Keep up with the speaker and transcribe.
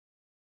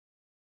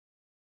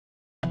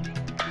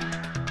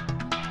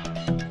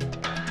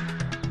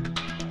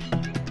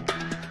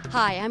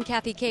Hi, I'm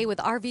Kathy Kay with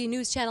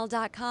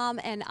RVNewsChannel.com,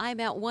 and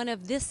I'm at one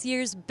of this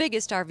year's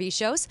biggest RV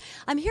shows.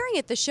 I'm hearing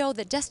at the show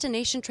that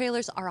destination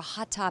trailers are a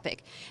hot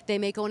topic. They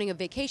make owning a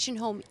vacation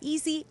home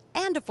easy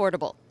and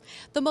affordable.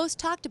 The most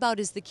talked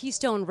about is the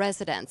Keystone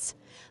Residence.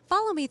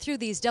 Follow me through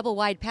these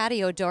double-wide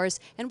patio doors,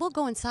 and we'll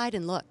go inside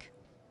and look.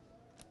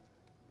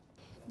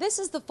 This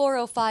is the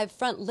 405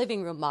 front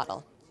living room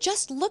model.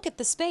 Just look at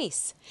the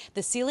space.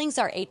 The ceilings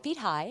are 8 feet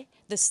high,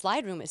 the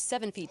slide room is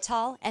 7 feet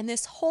tall, and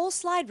this whole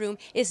slide room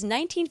is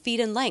 19 feet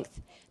in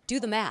length. Do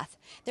the math.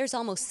 There's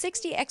almost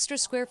 60 extra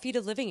square feet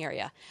of living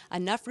area,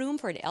 enough room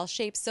for an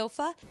L-shaped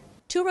sofa,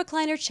 2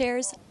 recliner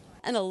chairs,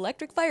 an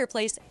electric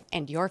fireplace,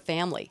 and your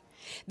family.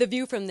 The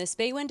view from this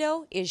bay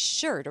window is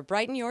sure to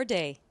brighten your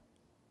day.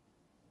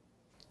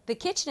 The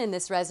kitchen in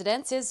this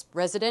residence is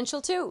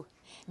residential too.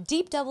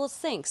 Deep double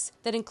sinks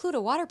that include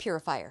a water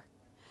purifier.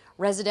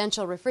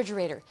 Residential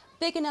refrigerator,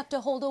 big enough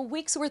to hold a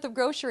week's worth of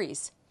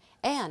groceries.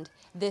 And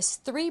this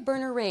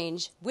 3-burner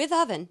range with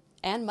oven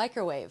and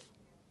microwave.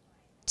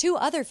 2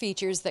 other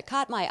features that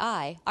caught my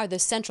eye are the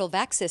central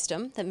vac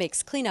system that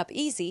makes cleanup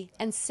easy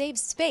and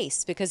saves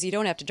space because you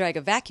don't have to drag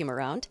a vacuum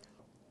around.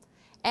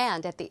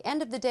 And at the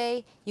end of the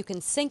day, you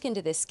can sink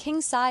into this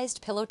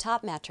king-sized pillow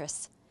top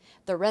mattress.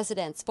 The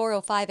Residence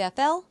 405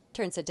 FL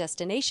turns a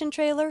destination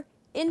trailer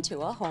into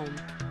a home.